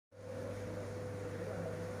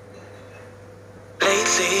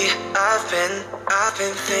I've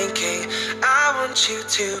been thinking, I want you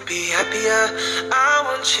to be happier. I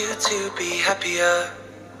want you to be happier.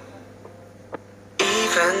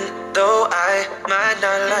 Even though I might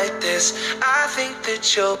not like this, I think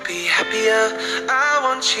that you'll be happier. I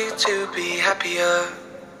want you to be happier.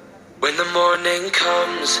 When the morning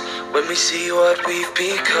comes, when we see what we've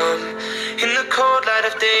become, in the cold light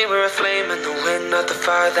of day we're a flame in the wind of the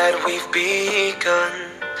fire that we've begun.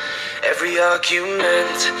 Every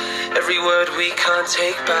argument, every word we can't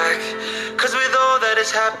take back, 'cause with all that has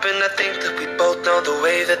happened, I think that we both know the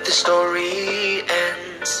way that the story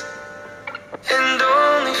ends. And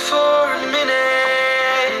only for a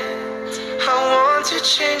minute, I want to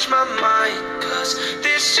change my mind, 'cause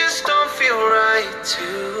this just don't feel right to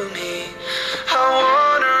me. I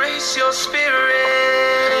wanna raise your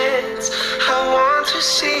spirits, I want to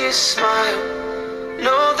see you smile.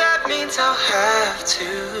 No, that means I'll have to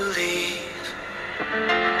leave.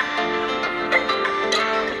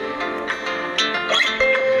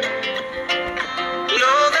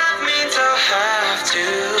 No, that means I'll have to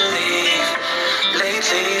leave.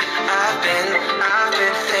 Lately, I've been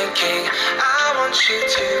thinking, I want you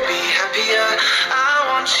to be happier. I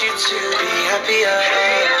want you to be happier.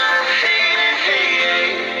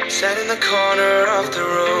 Sat in the corner of the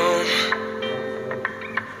room,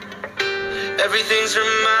 everything's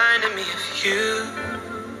reminding me of you.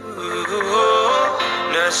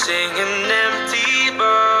 Nursing an empty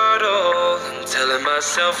bottle and telling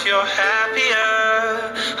myself you're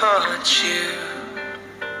happier, aren't you?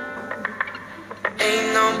 Ain't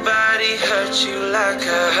nobody hurt you like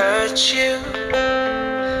I hurt you.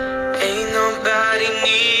 Ain't nobody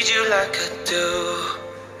need you like I do.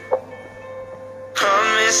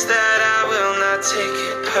 Promise that I will not take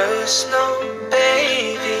it personal,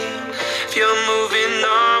 baby, if you're moving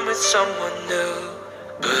on with someone new.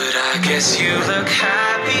 But I guess you look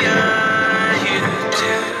happier, you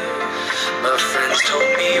do. My friends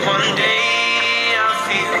told me one day I'll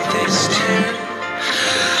feel this too.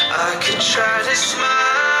 I could try to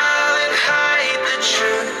smile and hide the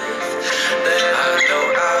truth, that I know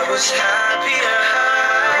I was happy